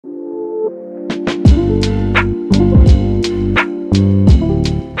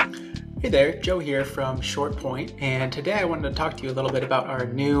there, Joe here from ShortPoint, and today I wanted to talk to you a little bit about our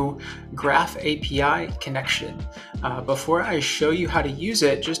new Graph API connection. Before I show you how to use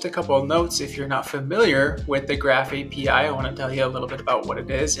it, just a couple of notes. If you're not familiar with the Graph API, I want to tell you a little bit about what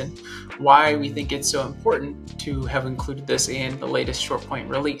it is and why we think it's so important to have included this in the latest ShortPoint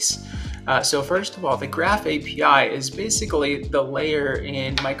release. So first of all, the Graph API is basically the layer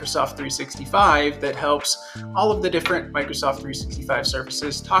in Microsoft 365 that helps all of the different Microsoft 365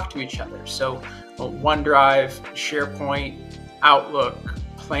 services talk to each other. So OneDrive, SharePoint, Outlook,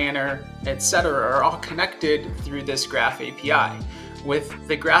 Planner, etc. are all connected through this Graph API. With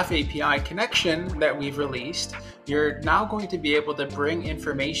the Graph API connection that we've released, you're now going to be able to bring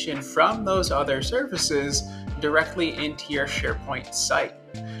information from those other services directly into your SharePoint site.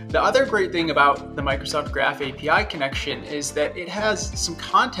 The other great thing about the Microsoft Graph API connection is that it has some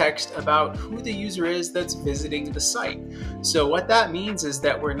context about who the user is that's visiting the site. So what that means is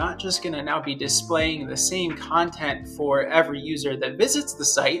that we're not just going to now be displaying the same content for every user that visits the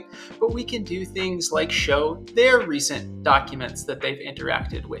site, but we can do things like show their recent documents that they've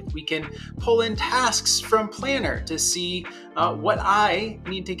interacted with. We can pull in tasks from Planner to see what I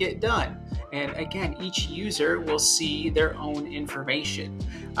need to get done. And again, each user will see their own information.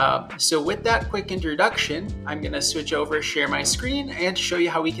 So with that quick introduction, I'm going to switch over, share my screen, and show you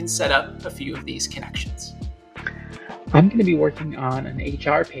how we can set up a few of these connections. I'm going to be working on an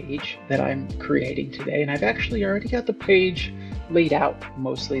HR page that I'm creating today, and I've actually already got the page laid out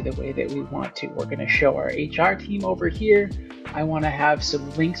mostly the way that we want to. We're going to show our HR team over here. I want to have some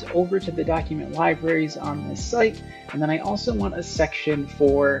links over to the document libraries on this site, and then I also want a section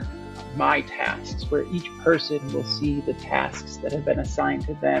for my tasks where each person will see the tasks that have been assigned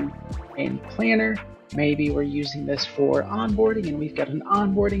to them in Planner. Maybe we're using this for onboarding and we've got an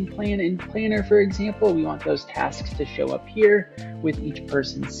onboarding plan in Planner, for example. We want those tasks to show up here with each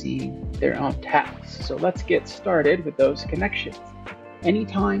person seeing their own tasks. So let's get started with those connections.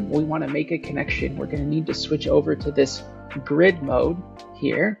 Anytime we want to make a connection, we're going to need to switch over to this grid mode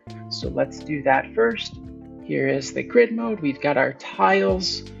here. So let's do that first. Here is the grid mode. We've got our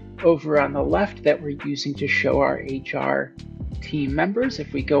tiles over on the left that we're using to show our HR team members.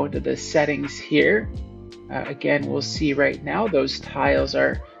 If we go into the settings here, again, we'll see right now those tiles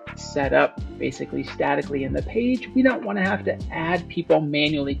are set up basically statically in the page. We don't want to have to add people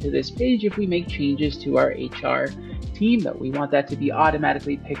manually to this page if we make changes to our HR team, though. We want that to be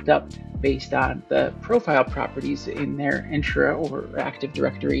automatically picked up based on the profile properties in their Intra or Active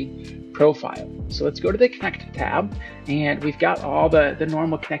Directory profile. So let's go to the Connect tab, and we've got all the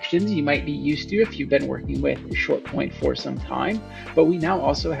normal connections you might be used to if you've been working with ShortPoint for some time, but we now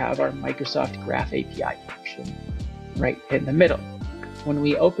also have our Microsoft Graph API connection right in the middle. When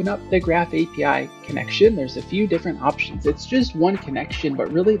we open up the Graph API connection, there's a few different options. It's just one connection,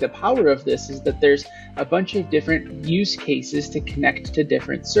 but really the power of this is that there's a bunch of different use cases to connect to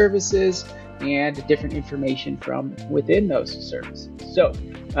different services and different information from within those services. So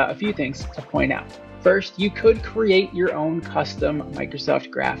a few things to point out. First, you could create your own custom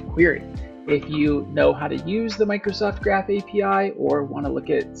Microsoft Graph query. If you know how to use the Microsoft Graph API or want to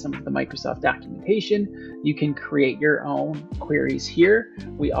look at some of the Microsoft documentation, you can create your own queries here.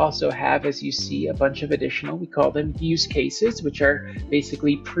 We also have, as you see, a bunch of additional, we call them use cases, which are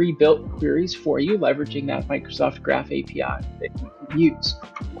basically pre-built queries for you, leveraging that Microsoft Graph API that you can use.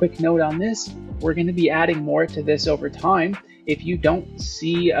 Quick note on this, we're going to be adding more to this over time. If you don't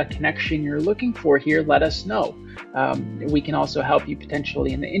see a connection you're looking for here, let us know. We can also help you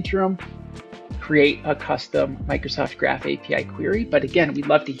potentially in the interim create a custom Microsoft Graph API query. But again, we'd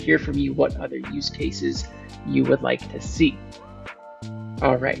love to hear from you what other use cases you would like to see.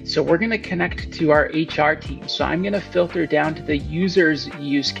 All right, so we're going to connect to our HR team. So I'm going to filter down to the users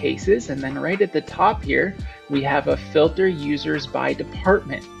use cases, and then right at the top here, we have a filter users by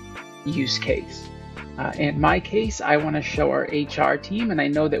department use case. In my case, I want to show our HR team, and I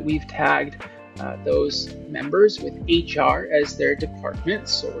know that we've tagged those members with HR as their department.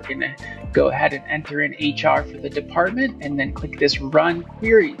 So we're going to go ahead and enter in HR for the department and then click this Run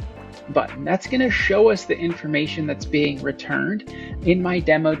Query button. That's going to show us the information that's being returned. In my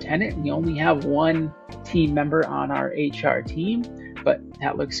demo tenant, we only have one team member on our HR team, but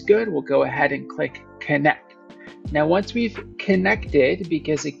that looks good. We'll go ahead and click Connect. Now, once we've connected,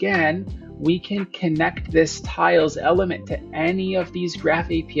 because again, we can connect this tiles element to any of these Graph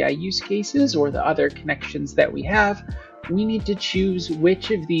API use cases or the other connections that we have, we need to choose which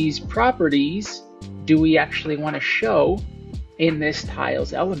of these properties do we actually want to show in this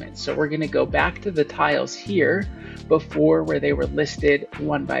tiles element. So we're going to go back to the tiles here before where they were listed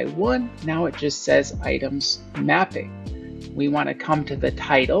one by one. Now it just says items mapping. We want to come to the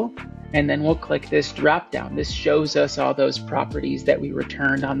title and then we'll click this drop down. This shows us all those properties that we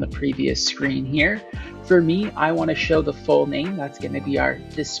returned on the previous screen here. For me, I want to show the full name. That's going to be our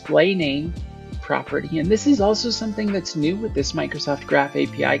display name property. And this is also something that's new with this Microsoft Graph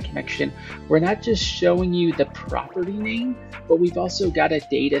API connection. We're not just showing you the property name, but we've also got a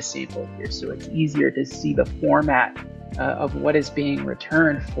data sample here. So it's easier to see the format of what is being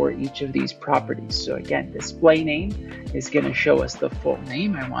returned for each of these properties. So again, display name is going to show us the full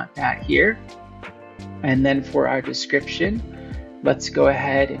name. I want that here. And then for our description, let's go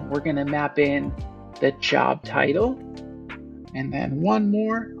ahead and we're going to map in the job title. And then one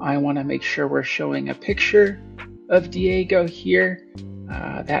more, I want to make sure we're showing a picture of Diego here.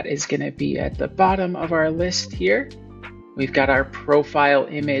 That is going to be at the bottom of our list here. We've got our profile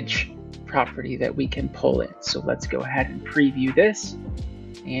image property that we can pull in. So let's go ahead and preview this.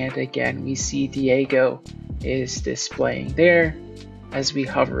 And again, we see Diego is displaying there. As we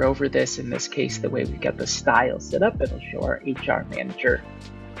hover over this, in this case, the way we've got the style set up, it'll show our HR manager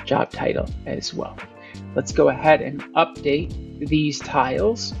job title as well. Let's go ahead and update these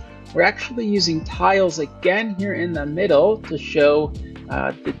tiles. We're actually using tiles again here in the middle to show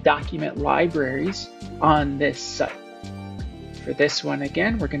the document libraries on this site. For this one,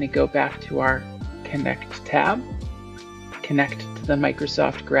 again, we're going to go back to our Connect tab, connect to the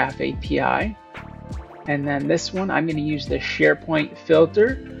Microsoft Graph API. And then this one, I'm going to use the SharePoint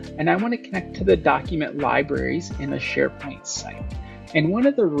filter, and I want to connect to the document libraries in a SharePoint site. And one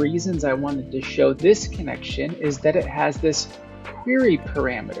of the reasons I wanted to show this connection is that it has this query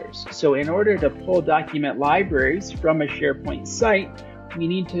parameters. So in order to pull document libraries from a SharePoint site, we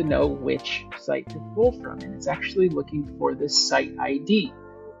need to know which site to pull from, and it's actually looking for the site ID.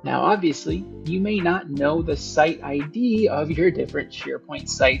 Now, obviously, you may not know the site ID of your different SharePoint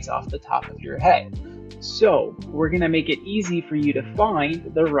sites off the top of your head. So we're going to make it easy for you to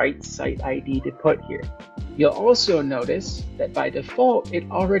find the right site ID to put here. You'll also notice that by default, it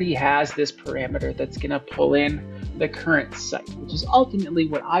already has this parameter that's going to pull in the current site, which is ultimately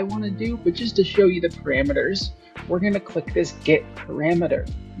what I want to do, but just to show you the parameters, we're going to click this Get Parameter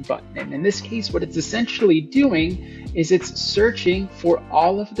button. And in this case, what it's essentially doing is it's searching for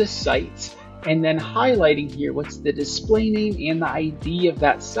all of the sites and then highlighting here what's the display name and the ID of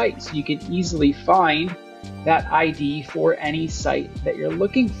that site. So you can easily find that ID for any site that you're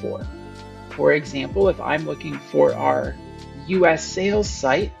looking for. For example, if I'm looking for our US sales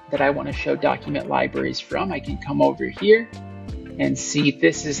site that I want to show document libraries from, I can come over here and see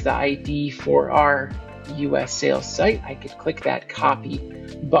this is the ID for our US sales site. I could click that copy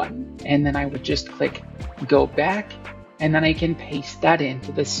button, and then I would just click go back, and then I can paste that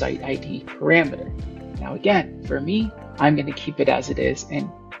into the site ID parameter. Now again, for me, I'm going to keep it as it is and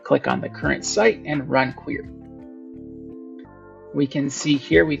click on the current site and run query. We can see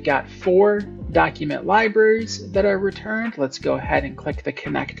here we've got 4 document libraries that are returned. Let's go ahead and click the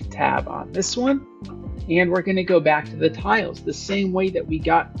Connect tab on this one. And we're going to go back to the tiles the same way that we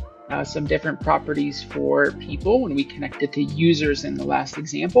got some different properties for people when we connected to users in the last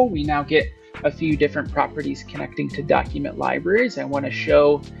example. We now get a few different properties connecting to document libraries. I want to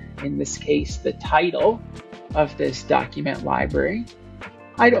show, in this case, the title of this document library.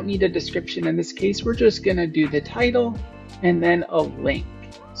 I don't need a description in this case. We're just going to do the title and then a link.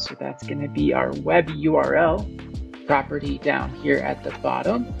 So that's going to be our web URL property down here at the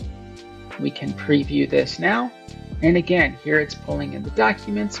bottom. We can preview this now. And again, here it's pulling in the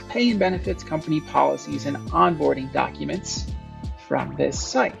documents, pay and benefits, company policies, and onboarding documents from this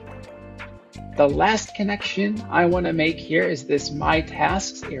site. The last connection I want to make here is this My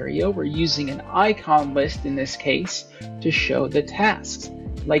Tasks area. We're using an icon list in this case to show the tasks.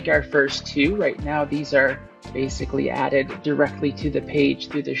 Like our first 2, right now these are basically added directly to the page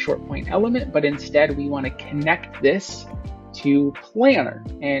through the ShortPoint element, but instead we want to connect this to Planner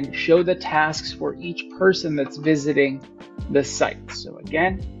and show the tasks for each person that's visiting the site. So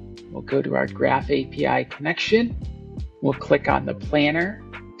again, we'll go to our Graph API connection. We'll click on the Planner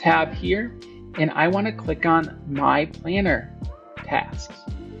tab here, and I want to click on My Planner tasks.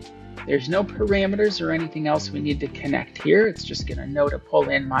 There's no parameters or anything else we need to connect here. It's just going to know to pull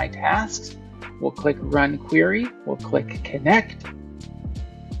in my tasks. We'll click Run Query. We'll click Connect.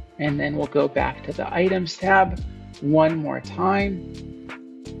 And then we'll go back to the Items tab one more time.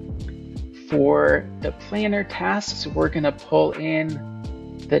 For the Planner tasks, we're going to pull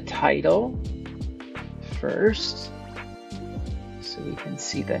in the title first, so we can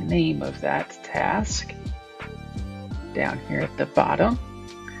see the name of that task down here at the bottom.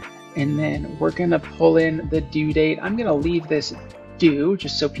 And then we're going to pull in the due date. I'm going to leave this due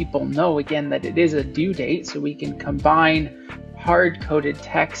just so people know again that it is a due date, so we can combine hard-coded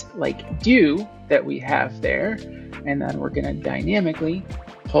text like due that we have there, and then we're going to dynamically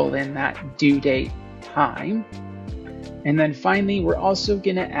pull in that due date time. And then finally, we're also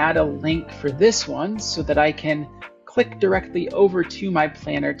going to add a link for this one so that I can click directly over to my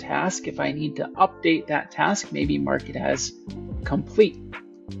planner task if I need to update that task, maybe mark it as complete.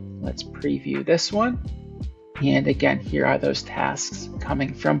 Let's preview this one. And again, here are those tasks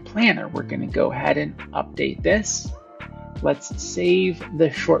coming from Planner. We're going to go ahead and update this. Let's save the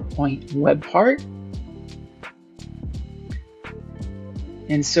ShortPoint web part.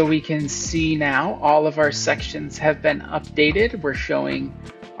 And so we can see now all of our sections have been updated. We're showing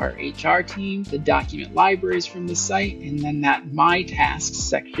our HR team, the document libraries from the site, and then that My Tasks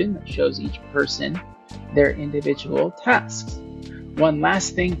section that shows each person their individual tasks. One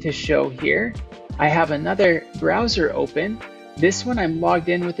last thing to show here, I have another browser open. This one I'm logged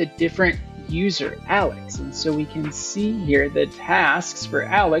in with a different user, Alex, and so we can see here the tasks for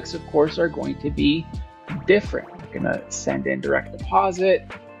Alex, of course, are going to be different. We're going to send in direct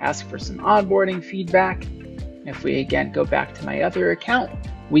deposit, ask for some onboarding feedback. If we again go back to my other account,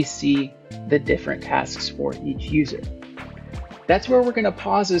 we see the different tasks for each user. That's where we're going to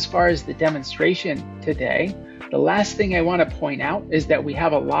pause as far as the demonstration today. The last thing I want to point out is that we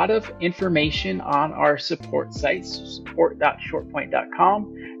have a lot of information on our support sites,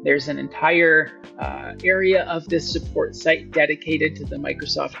 support.shortpoint.com. There's an entire area of this support site dedicated to the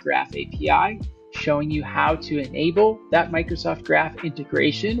Microsoft Graph API, showing you how to enable that Microsoft Graph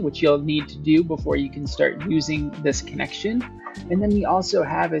integration, which you'll need to do before you can start using this connection. And then we also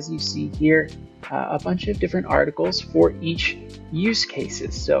have, as you see here, a bunch of different articles for each use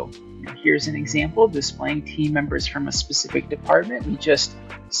cases. So here's an example displaying team members from a specific department. We just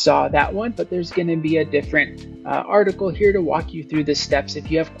saw that one, but there's going to be a different article here to walk you through the steps if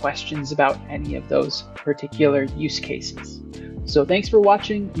you have questions about any of those particular use cases. So thanks for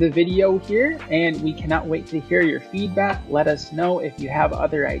watching the video here, and we cannot wait to hear your feedback. Let us know if you have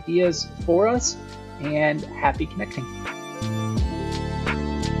other ideas for us, and happy connecting.